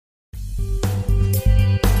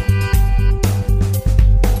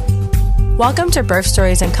Welcome to Birth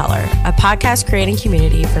Stories in Color, a podcast creating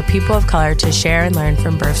community for people of color to share and learn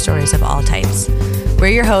from birth stories of all types. We're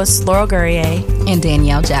your hosts, Laurel Gurrier and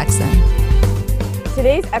Danielle Jackson.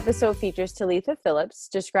 Today's episode features Talitha Phillips,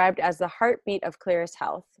 described as the heartbeat of Claris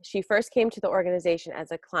Health. She first came to the organization as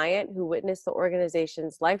a client who witnessed the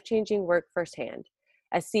organization's life-changing work firsthand.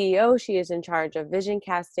 As CEO, she is in charge of vision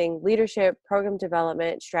casting, leadership, program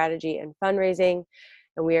development, strategy, and fundraising.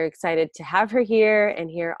 And we are excited to have her here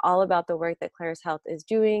and hear all about the work that Claris Health is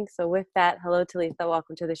doing. So with that, hello, Talitha.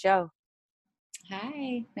 Welcome to the show.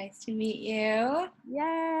 Hi, nice to meet you.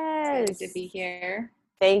 Yes. Excited to be here.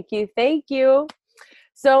 Thank you. Thank you.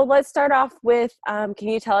 So let's start off with, can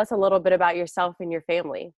you tell us a little bit about yourself and your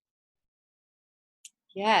family?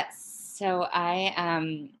 Yes. So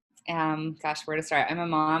I where to start? I'm a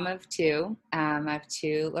mom of two. I have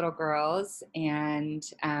two little girls, and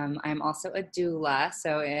I'm also a doula.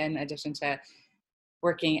 So in addition to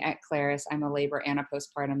working at Claris, I'm a labor and a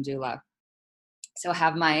postpartum doula. So I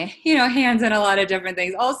have my, hands in a lot of different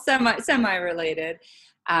things, all semi-related.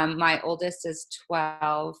 My oldest is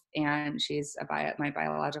 12, and she's my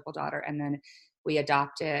biological daughter. And then we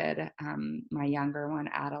adopted my younger one,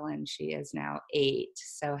 Adeline. She is now 8.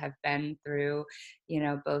 So have been through,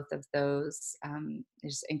 both of those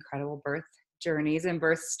just incredible birth journeys and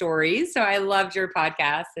birth stories. So I loved your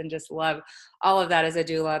podcast and just love all of that as a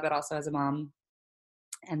doula, but also as a mom.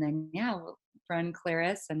 And then, we'll run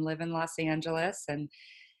Claris and live in Los Angeles and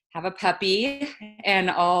have a puppy and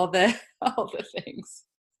all the things.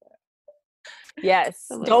 Yes.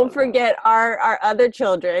 Don't forget our other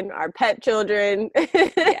children, our pet children.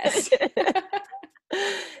 Yes.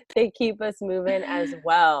 They keep us moving as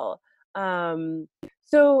well.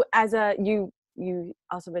 So as you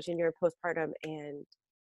also mentioned you're a postpartum and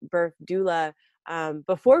birth doula.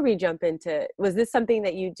 Before we jump into, was this something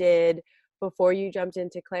that you did before you jumped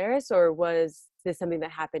into Claris, or was this something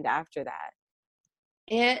that happened after that?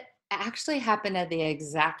 It actually happened at the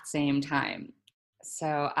exact same time.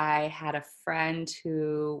 So I had a friend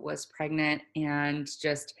who was pregnant, and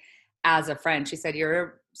just as a friend, she said, "You're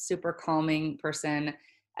a super calming person."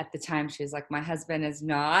 At the time, she was like, "My husband is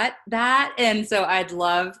not that." And so I'd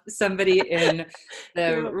love somebody in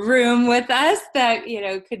the room with us that,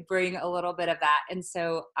 could bring a little bit of that. And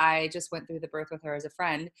so I just went through the birth with her as a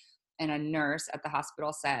friend, and a nurse at the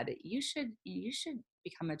hospital said, you should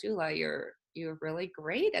become a doula. You're really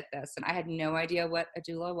great at this. And I had no idea what a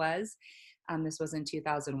doula was. This was in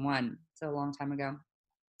 2001, so a long time ago.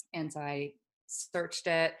 And so I searched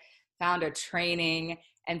it, found a training.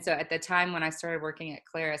 And so at the time when I started working at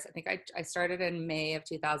Claris, I think I started in May of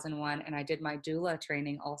 2001, and I did my doula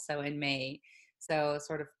training also in May. So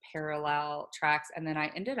sort of parallel tracks. And then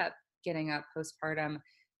I ended up getting a postpartum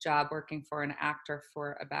job working for an actor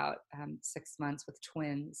for about 6 months with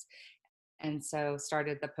twins. And so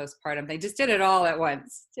started the postpartum. They just did it all at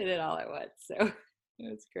once. So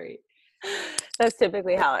it was great. That's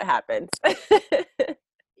typically how it happens.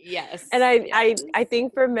 Yes. And I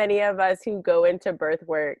think for many of us who go into birth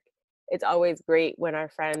work, it's always great when our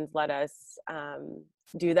friends let us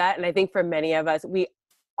do that. And I think for many of us, we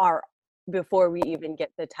are, before we even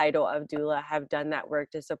get the title of doula, have done that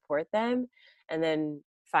work to support them, and then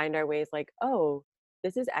find our ways like, oh,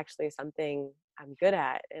 this is actually something I'm good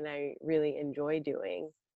at and I really enjoy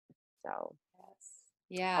doing. So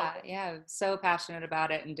yeah, so passionate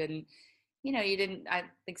about it, and I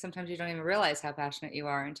think sometimes you don't even realize how passionate you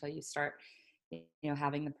are until you start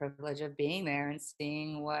having the privilege of being there and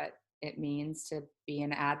seeing what it means to be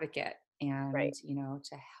an advocate and right.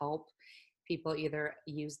 To help people either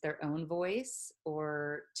use their own voice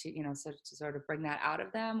or to to sort of bring that out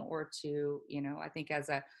of them, or to I think as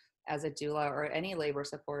a doula or any labor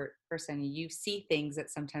support person, you see things that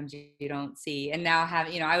sometimes you don't see. And now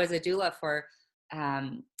I was a doula for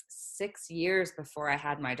 6 years before I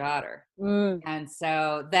had my daughter. And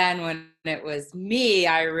so then when it was me,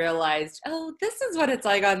 I realized, oh, this is what it's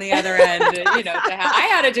like on the other end. I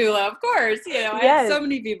had a doula, of course. I had so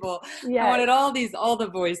many people. Yes. I wanted all the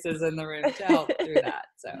voices in the room to help through that.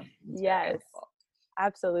 So yes,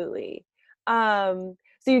 absolutely. So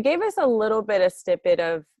you gave us a little bit of snippet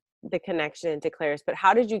of the connection to Claris, but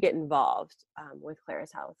how did you get involved with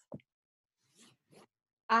Claris Health?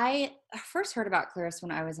 I first heard about Claris when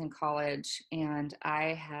I was in college, and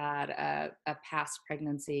I had a past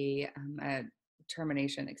pregnancy, a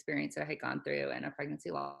termination experience that I had gone through, and a pregnancy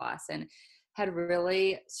loss, and had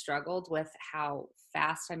really struggled with how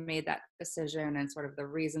fast I made that decision and sort of the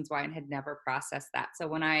reasons why, and had never processed that. So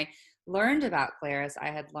when I learned about Claris,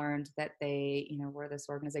 I had learned that they, were this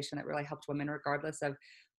organization that really helped women regardless of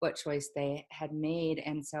what choice they had made.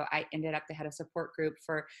 And so I ended up, they had a support group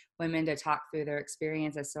for women to talk through their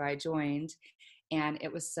experiences. So I joined, and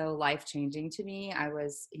it was so life-changing to me. I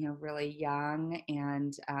was, really young,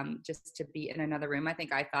 and just to be in another room, I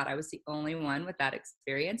think I thought I was the only one with that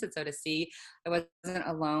experience. And so to see I wasn't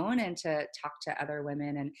alone, and to talk to other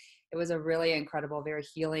women, and it was a really incredible, very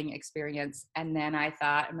healing experience. And then I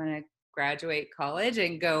thought, I'm going to graduate college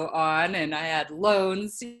and go on, and I had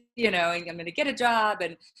loans, and I'm going to get a job.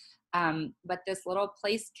 And but this little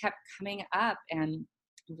place kept coming up, and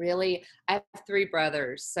really, I have three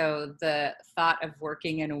brothers, so the thought of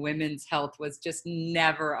working in women's health was just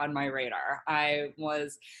never on my radar.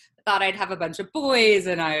 Thought I'd have a bunch of boys,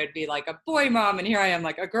 and I would be like a boy mom, and here I am,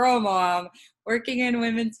 like a girl mom working in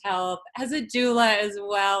women's health as a doula as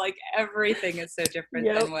well. Like, everything is so different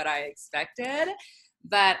than what I expected,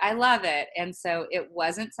 but I love it. And so it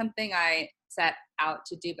wasn't something I set out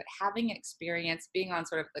to do, but having experience being on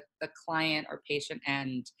sort of the client or patient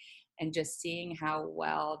end, and just seeing how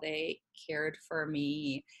well they cared for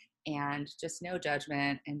me, and just no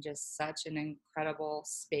judgment, and just such an incredible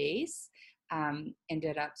space,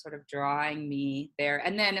 ended up sort of drawing me there.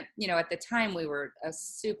 And then, at the time, we were a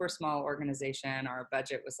super small organization. Our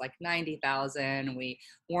budget was like 90,000. We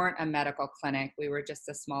weren't a medical clinic. We were just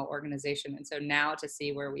a small organization. And so now to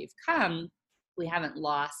see where we've come, we haven't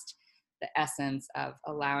lost the essence of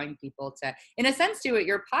allowing people to, in a sense, do what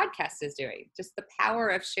your podcast is doing. Just the power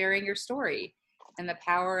of sharing your story, and the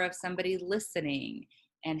power of somebody listening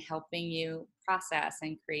and helping you process,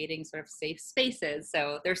 and creating sort of safe spaces.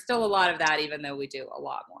 So there's still a lot of that, even though we do a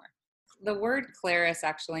lot more. The word Claris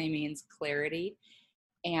actually means clarity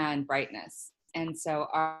and brightness. And so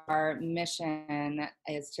our mission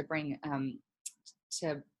is to bring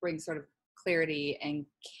sort of clarity and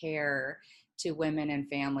care to women and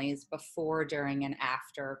families before, during, and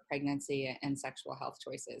after pregnancy and sexual health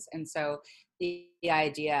choices. And so the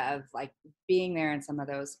idea of like being there in some of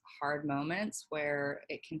those hard moments where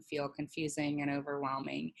it can feel confusing and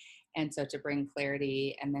overwhelming. And so to bring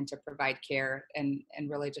clarity, and then to provide care, and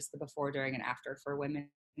really just the before, during, and after for women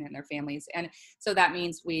and their families. And so that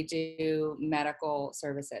means we do medical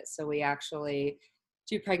services. So we actually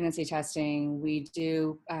do pregnancy testing.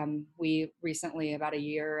 We recently, about a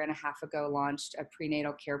year and a half ago, launched a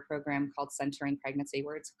prenatal care program called Centering Pregnancy,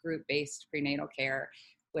 where it's group-based prenatal care,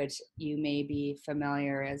 which you may be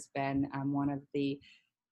familiar has been one of the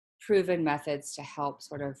proven methods to help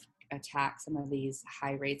sort of attack some of these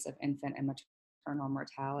high rates of infant and maternal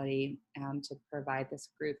mortality, to provide this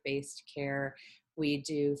group-based care. We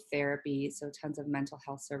do therapy, so tons of mental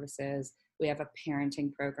health services. We have a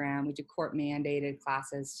parenting program. We do court-mandated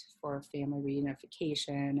classes for family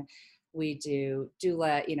reunification. We do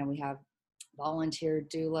doula, we have volunteer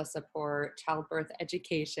doula support, childbirth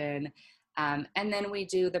education. And then we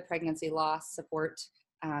do the pregnancy loss support.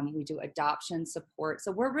 We do adoption support.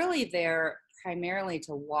 So we're really there primarily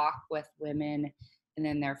to walk with women and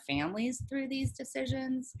then their families through these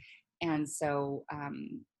decisions. And so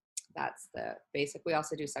that's the basic. We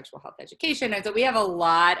also do sexual health education. And so we have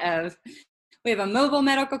we have a mobile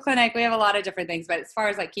medical clinic. We have a lot of different things, but as far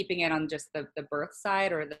as like keeping it on just the birth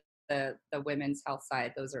side, or the women's health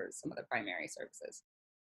side, those are some of the primary services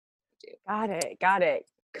we do. Got it.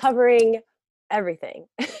 Covering everything.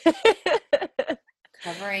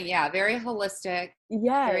 Very holistic,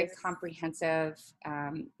 very comprehensive,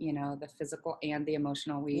 the physical and the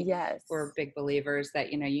emotional. We're big believers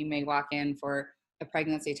that, you may walk in for a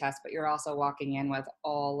pregnancy test, but you're also walking in with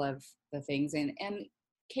all of the things, and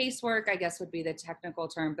casework, I guess, would be the technical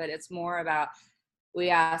term, but it's more about, we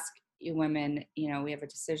ask you women, we have a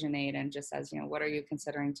decision aid, and just says, what are you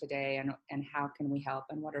considering today, and how can we help,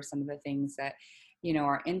 and what are some of the things that,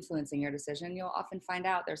 are influencing your decision. You'll often find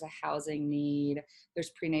out there's a housing need,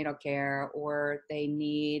 there's prenatal care, or they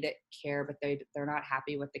need care, but they're not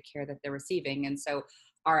happy with the care that they're receiving. And so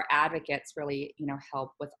our advocates really,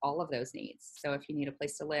 help with all of those needs. So if you need a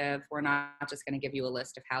place to live, we're not just going to give you a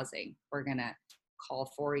list of housing. We're going to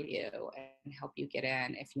call for you and help you get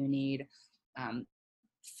in. If you need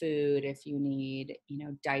food, if you need,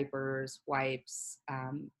 diapers, wipes,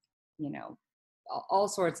 all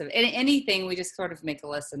sorts of anything, we just sort of make a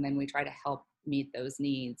list, and then we try to help meet those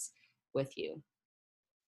needs with you.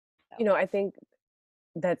 So. I think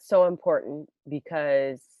that's so important,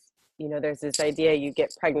 because there's this idea, you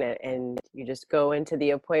get pregnant and you just go into the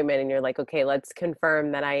appointment and you're like, okay, let's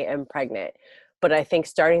confirm that I am pregnant. But I think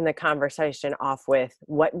starting the conversation off with,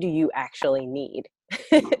 what do you actually need,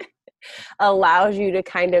 allows you to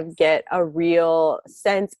kind of get a real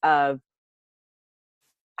sense of,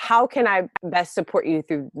 how can I best support you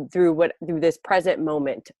through this present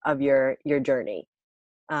moment of your journey?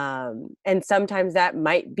 And sometimes that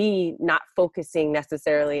might be not focusing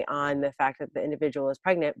necessarily on the fact that the individual is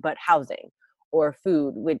pregnant, but housing or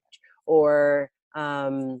food, or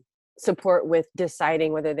support with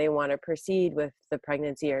deciding whether they want to proceed with the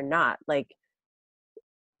pregnancy or not. Like,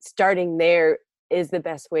 starting there is the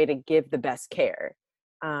best way to give the best care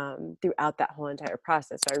throughout that whole entire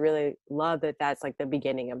process. So I really love that that's like the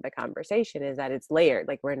beginning of the conversation, is that it's layered.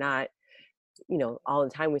 Like, we're not, all the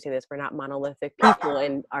time we say this, we're not monolithic people,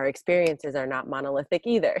 and our experiences are not monolithic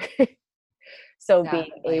either. So being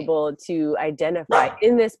Definitely. able to identify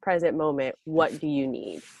in this present moment, what do you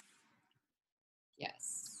need?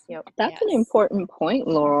 Yes. Yep. That's an Yes. important point,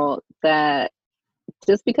 Laurel, that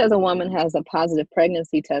just because a woman has a positive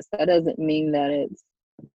pregnancy test, that doesn't mean that it's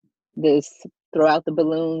this throw out the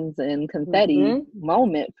balloons and confetti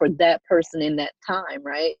moment for that person in that time,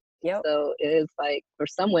 right? Yep. So it's like, for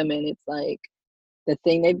some women, it's like the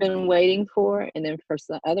thing they've been waiting for. And then for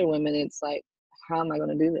some other women, it's like, how am I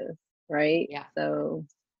going to do this? Right. Yeah. So,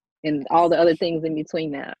 and all the other things in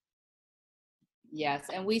between that. Yes.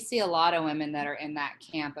 And we see a lot of women that are in that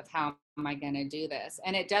camp of, how am I going to do this?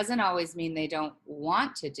 And it doesn't always mean they don't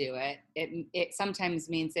want to do it. It sometimes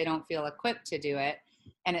means they don't feel equipped to do it.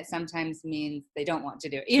 And it sometimes means they don't want to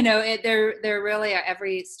do it. They're really,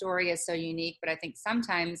 every story is so unique, but I think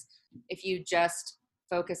sometimes if you just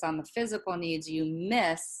focus on the physical needs, you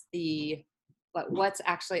miss what's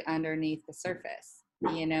actually underneath the surface.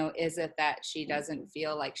 Is it that she doesn't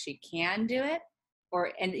feel like she can do it?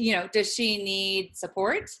 Does she need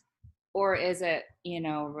support, or is it,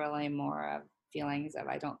 really more of feelings of,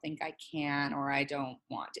 I don't think I can, or I don't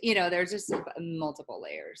want to, there's just multiple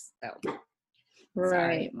layers. So Right.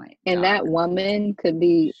 sorry, my And dog. that woman could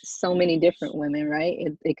be so many different women, right?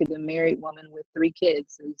 It could be a married woman with 3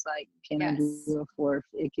 kids who's like, can I do a fourth?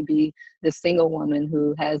 It could be the single woman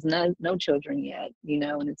who has no children yet,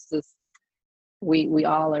 and it's just, we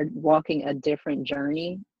all are walking a different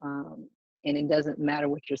journey. And it doesn't matter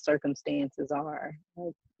what your circumstances are.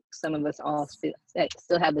 Like, some of us all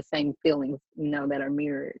still have the same feelings, that are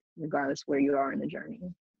mirrored regardless where you are in the journey.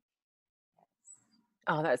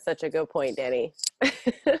 Oh, that's such a good point, Danny.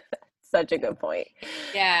 Such a good point.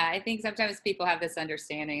 Yeah, I think sometimes people have this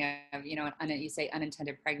understanding of, you say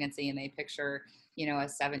unintended pregnancy, and they picture, a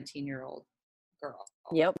 17-year-old girl.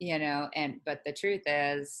 Yep. But the truth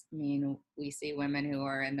is, we see women who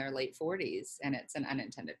are in their late 40s and it's an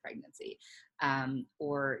unintended pregnancy.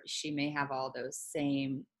 Or she may have all those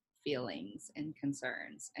same feelings and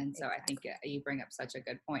concerns. And so I think you bring up such a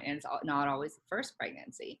good point. And it's not always the first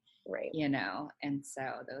pregnancy, right. And so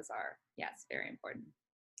those are, yes, very important.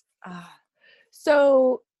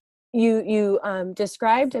 So you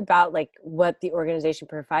described about like what the organization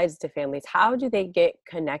provides to families. How do they get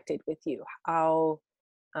connected with you? How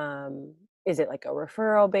is it like a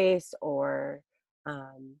referral base, or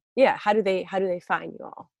how do they find you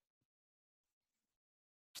all?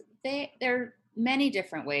 There are many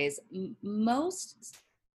different ways. In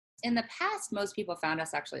the past, most people found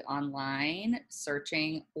us actually online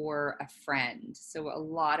searching, or a friend. So a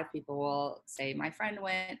lot of people will say, my friend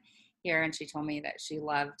went here and she told me that she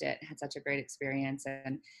loved it, had such a great experience.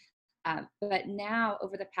 And but now,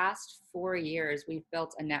 over the past 4 years, we've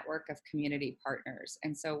built a network of community partners.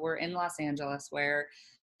 And so we're in Los Angeles, where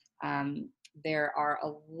there are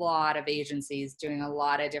a lot of agencies doing a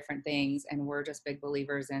lot of different things, and we're just big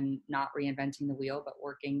believers in not reinventing the wheel, but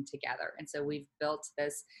working together. And so we've built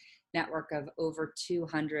this network of over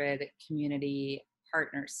 200 community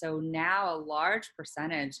partners. So now a large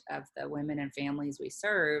percentage of the women and families we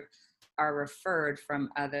serve are referred from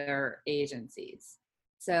other agencies.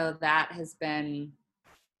 So that has been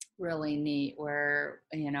really neat, where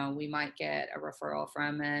we might get a referral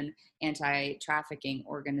from an anti-trafficking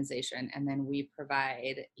organization, and then we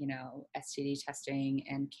provide STD testing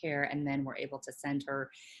and care, and then we're able to send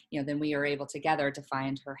her, then we are able together to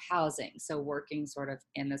find her housing. So working sort of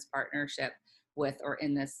in this partnership with, or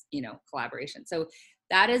in this collaboration. So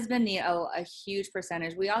that has been a huge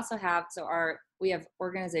percentage. We also have, we have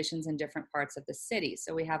organizations in different parts of the city.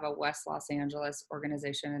 So we have a West Los Angeles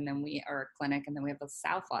organization, and then we are a clinic, and then we have a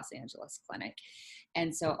South Los Angeles clinic.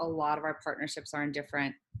 And so a lot of our partnerships are in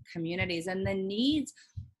different communities, and the needs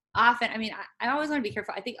often, I always want to be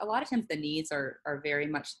careful. I think a lot of times the needs are very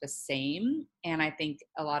much the same. And I think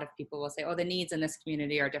a lot of people will say, oh, the needs in this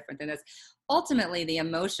community are different than this. Ultimately, the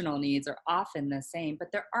emotional needs are often the same, but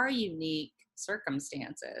there are unique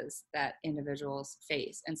circumstances that individuals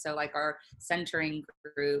face. And so like our centering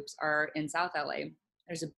groups are in South LA.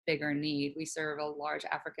 There's a bigger need. We serve a large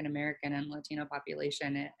African American and Latino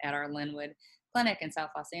population at our Linwood clinic in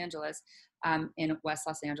South Los Angeles. In West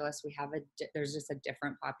Los Angeles, there's just a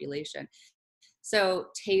different population. So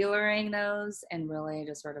tailoring those and really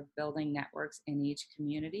just sort of building networks in each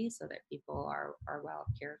community so that people are well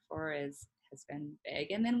cared for has been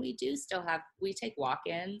big. And then we take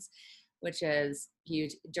walk-ins, which is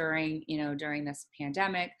huge. During this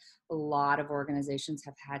pandemic, a lot of organizations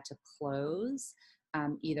have had to close,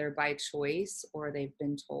 either by choice or they've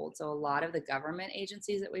been told. So a lot of the government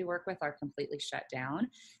agencies that we work with are completely shut down.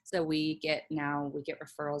 So we get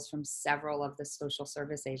referrals from several of the social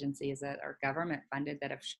service agencies that are government funded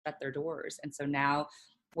that have shut their doors. And so now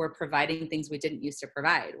we're providing things we didn't used to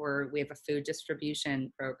provide. We have a food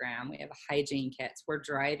distribution program. We have hygiene kits. We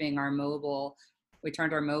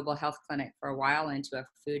turned our mobile health clinic for a while into a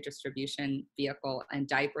food distribution vehicle, and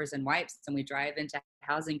diapers and wipes. And we drive into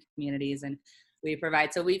housing communities and we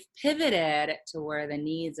provide. So we've pivoted to where the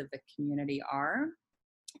needs of the community are,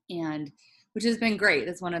 and which has been great.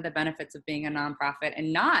 That's one of the benefits of being a nonprofit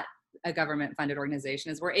and not a government funded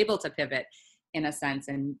organization, is we're able to pivot in a sense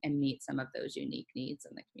and meet some of those unique needs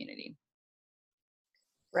in the community.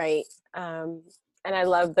 Right. And I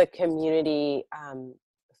love the community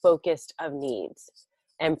focused of needs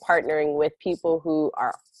and partnering with people who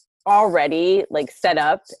are already like set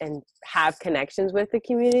up and have connections with the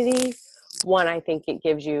community. One, I think it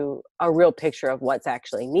gives you a real picture of what's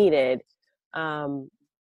actually needed.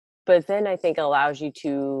 But then I think allows you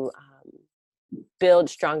to build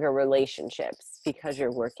stronger relationships because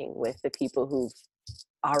you're working with the people who've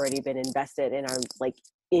already been invested and are like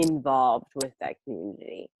involved with that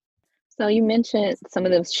community. So you mentioned some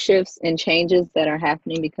of the shifts and changes that are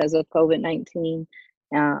happening because of COVID-19.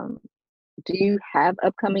 Do you have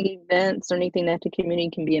upcoming events or anything that the community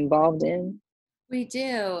can be involved in? We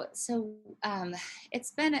do. So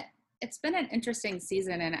it's been an interesting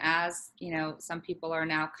season, and as you know, some people are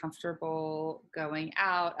now comfortable going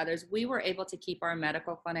out. Others, we were able to keep our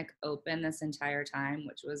medical clinic open this entire time,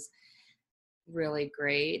 which was really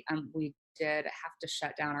great. We did have to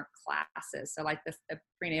shut down our classes. So like the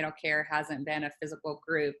prenatal care hasn't been a physical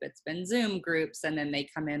group. It's been Zoom groups, and then they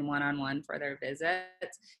come in one-on-one for their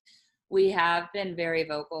visits. We have been very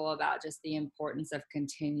vocal about just the importance of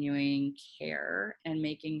continuing care and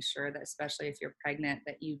making sure that, especially if you're pregnant,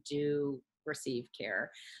 that you do receive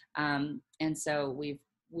care. And so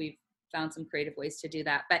we've found some creative ways to do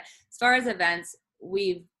that. But as far as events,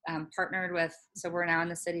 we've partnered with, so we're now in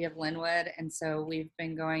the city of Linwood. And so we've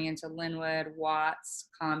been going into Linwood, Watts,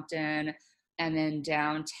 Compton, and then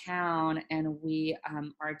downtown. And we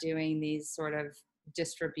are doing these sort of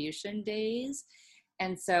distribution days.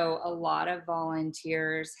 And so a lot of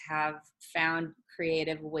volunteers have found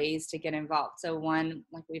creative ways to get involved. So one,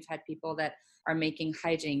 like we've had people that are making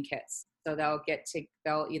hygiene kits. So they'll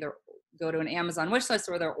either go to an Amazon wish list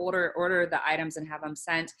or they'll order the items and have them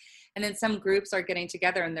sent. And then some groups are getting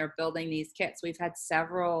together and they're building these kits. We've had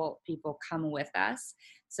several people come with us.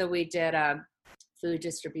 So we did a food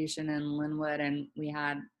distribution in Linwood, and we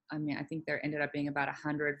had, I think there ended up being about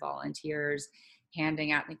 100 volunteers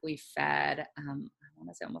handing out. I think we fed, I want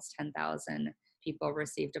to say almost 10,000 people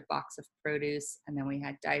received a box of produce, and then we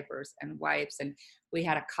had diapers and wipes, and we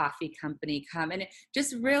had a coffee company come. And it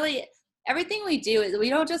just really, everything we do is we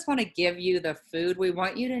don't just want to give you the food. We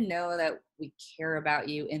want you to know that we care about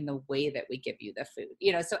you in the way that we give you the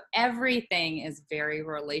food. So everything is very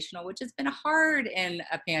relational, which has been hard in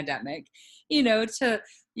a pandemic,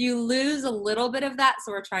 you lose a little bit of that.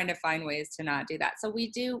 So we're trying to find ways to not do that. So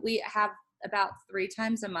we have about 3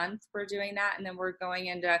 times a month we're doing that. And then we're going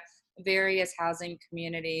into various housing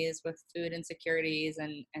communities with food insecurities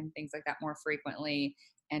and things like that more frequently,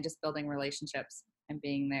 and just building relationships and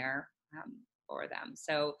being there for them.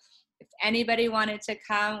 So if anybody wanted to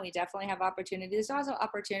come, we definitely have opportunities. There's also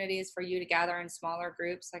opportunities for you to gather in smaller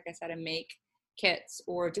groups, like I said, and make kits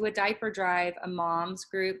or do a diaper drive. A mom's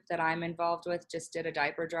group that I'm involved with just did a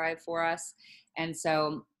diaper drive for us. And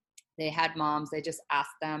so they had moms, they just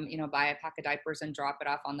asked them, buy a pack of diapers and drop it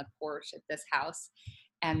off on the porch at this house.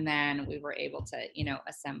 And then we were able to,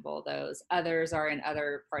 assemble those. Others are in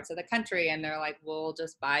other parts of the country and they're like, we'll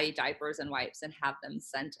just buy diapers and wipes and have them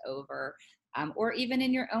sent over. Or even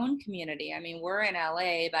in your own community. We're in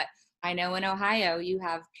LA, but I know in Ohio, you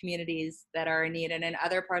have communities that are in need, and in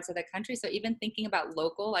other parts of the country. So even thinking about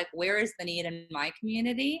local, like where is the need in my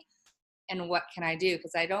community and what can I do?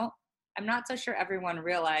 Because I'm not so sure everyone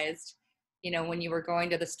realized, when you were going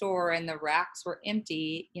to the store and the racks were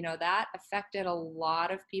empty, that affected a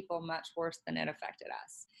lot of people much worse than it affected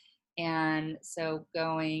us. And so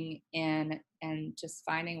going in and just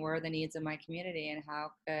finding where are the needs of my community and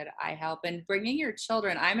how could I help, and bringing your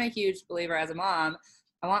children. I'm a huge believer as a mom.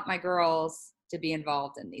 I want my girls to be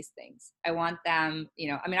involved in these things. I want them,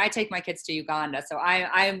 I mean, I take my kids to Uganda, so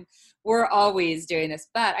we're always doing this,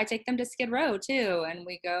 but I take them to Skid Row too. And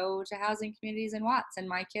we go to housing communities in Watts, and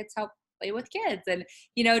my kids help play with kids, and,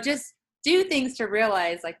 just do things to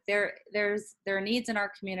realize like there are needs in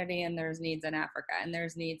our community, and there's needs in Africa, and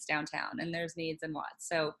there's needs downtown, and there's needs in Watts.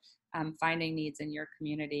 So finding needs in your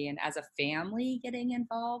community and as a family getting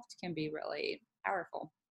involved can be really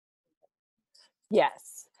powerful.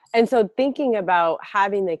 Yes. And so thinking about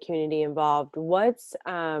having the community involved, what's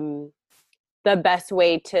the best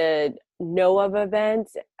way to know of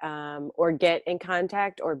events or get in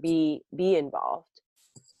contact or be involved?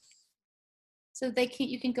 So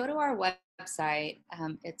you can go to our website.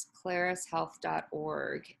 It's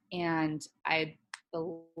clarishealth.org. And I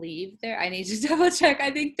believe I need to double check.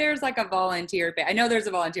 I think there's like a volunteer page. I know there's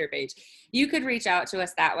a volunteer page. You could reach out to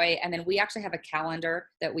us that way. And then we actually have a calendar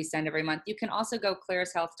that we send every month. You can also go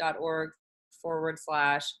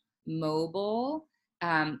clarishealth.org/mobile.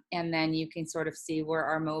 And then you can sort of see where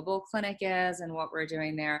our mobile clinic is and what we're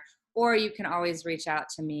doing there. Or you can always reach out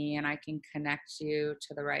to me and I can connect you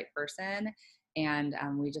to the right person. And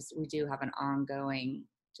we do have an ongoing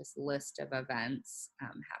just list of events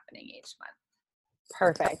happening each month.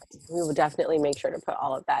 Perfect. We will definitely make sure to put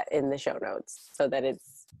all of that in the show notes so that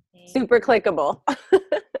it's super clickable.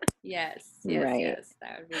 Yes. Right.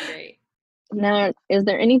 That would be great. Now, is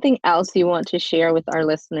there anything else you want to share with our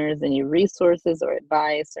listeners? Any resources or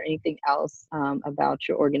advice or anything else about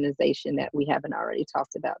your organization that we haven't already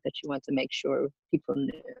talked about that you want to make sure people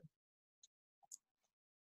knew?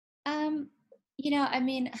 I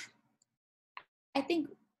mean, I think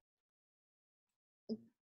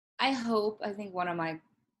one of my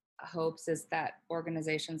hopes is that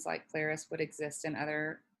organizations like Claris would exist in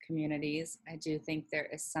other communities. I do think there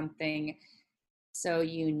is something so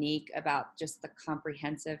unique about just the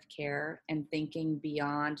comprehensive care and thinking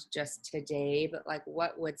beyond just today, but like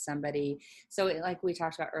what would like we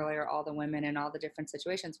talked about earlier, all the women in all the different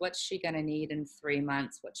situations, what's she going to need in 3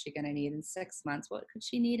 months? What's she going to need in 6 months? What could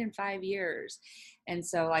she need in 5 years? And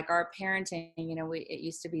so like our parenting, it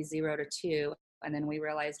used to be 0 to 2. And then we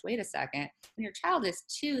realized, wait a second, when your child is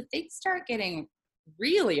 2, things start getting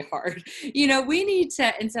really hard. We need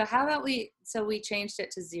to, and so how about we changed it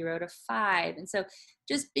to 0 to 5. And so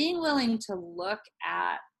just being willing to look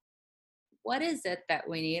at what is it that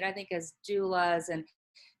we need, I think as doulas, and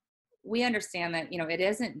we understand that, it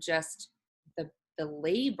isn't just the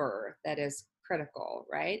labor that is critical,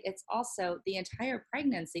 right? It's also the entire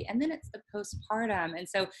pregnancy, and then it's the postpartum. And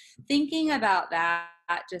so thinking about that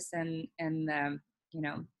just in the,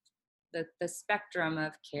 the spectrum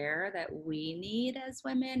of care that we need as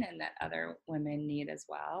women and that other women need as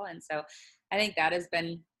well. And so I think that has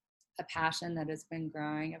been a passion that has been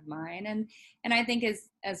growing of mine. And I think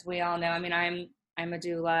as we all know, I mean, I'm a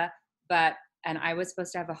doula, and I was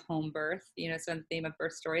supposed to have a home birth, so in the theme of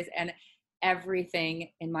birth stories, and everything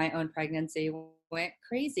in my own pregnancy went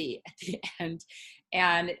crazy at the end.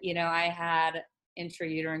 And, I had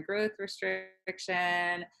intrauterine growth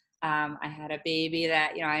restriction. I had a baby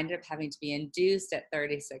that, I ended up having to be induced at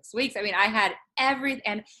 36 weeks. I mean, I had everything,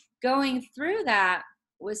 and going through that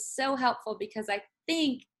was so helpful because I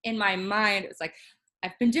think in my mind, it was like,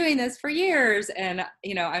 I've been doing this for years and,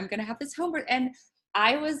 I'm going to have this home birth. And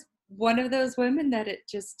I was one of those women that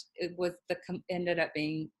ended up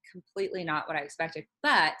being completely not what I expected.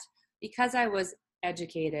 But because I was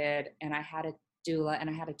educated and I had a doula and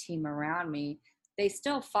I had a team around me, they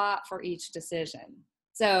still fought for each decision.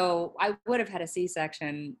 So I would have had a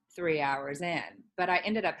C-section 3 hours in, but I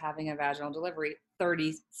ended up having a vaginal delivery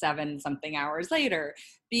 37 something hours later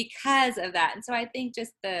because of that. And so I think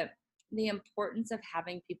just the importance of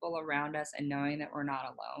having people around us and knowing that we're not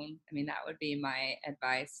alone. I mean, that would be my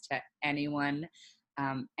advice to anyone,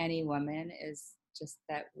 any woman, is just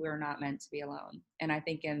that we're not meant to be alone. And I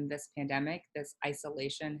think in this pandemic, this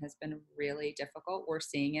isolation has been really difficult. We're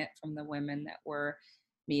seeing it from the women that we're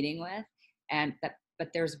meeting with,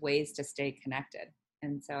 but there's ways to stay connected.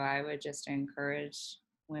 And so I would just encourage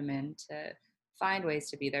women to find ways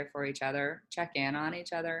to be there for each other, check in on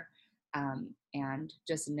each other, and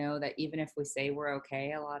just know that even if we say we're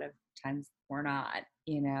okay, a lot of times we're not,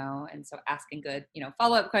 and so asking good,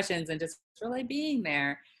 follow-up questions and just really being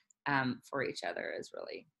there for each other is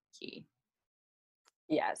really key.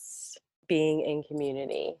 Yes, being in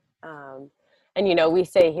community. And, we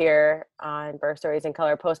say here on Birth Stories in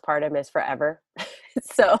Color, postpartum is forever.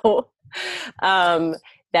 So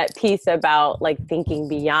that piece about like thinking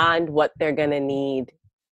beyond what they're going to need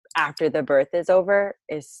after the birth is over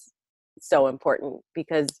is so important,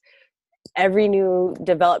 because every new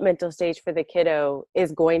developmental stage for the kiddo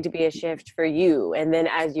is going to be a shift for you. And then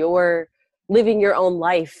as you're living your own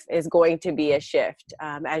life is going to be a shift.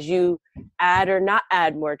 As you add or not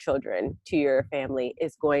add more children to your family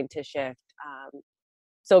is going to shift.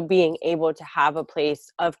 So being able to have a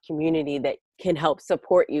place of community that can help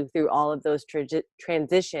support you through all of those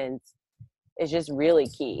transitions is just really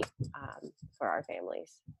key for our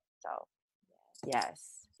families. So,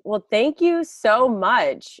 yes. Well, thank you so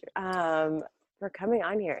much for coming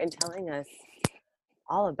on here and telling us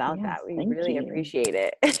all about that. We really appreciate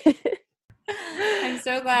it. I'm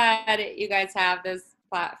so glad you guys have this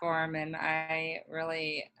platform, and I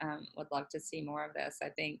really would love to see more of this. I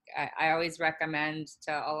think I always recommend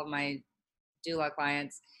to all of my doula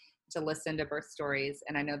clients to listen to birth stories,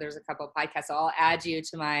 and I know there's a couple of podcasts, so I'll add you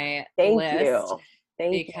to my list.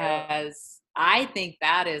 Because I think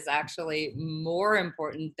that is actually more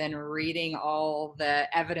important than reading all the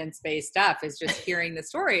evidence-based stuff, is just hearing the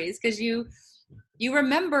stories, because you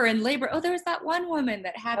remember in labor, oh, there was that one woman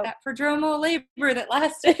that had that prodromal labor that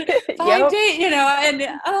lasted 5 days, and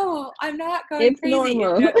I'm not going crazy.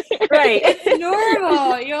 Normal. Right. It's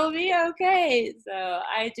normal. You'll be okay. So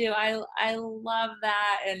I love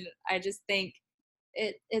that. And I just think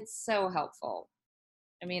it's so helpful.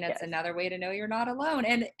 I mean, it's another way to know you're not alone,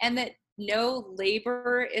 and that no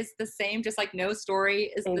labor is the same, just like no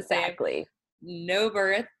story is the same. No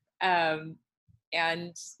birth.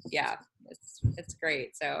 And yeah, it's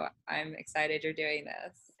great. So I'm excited you're doing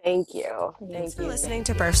this. Thank you. Thanks for listening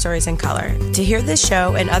to Birth Stories in Color. To hear this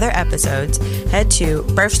show and other episodes, head to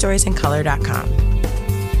birthstoriesincolor.com.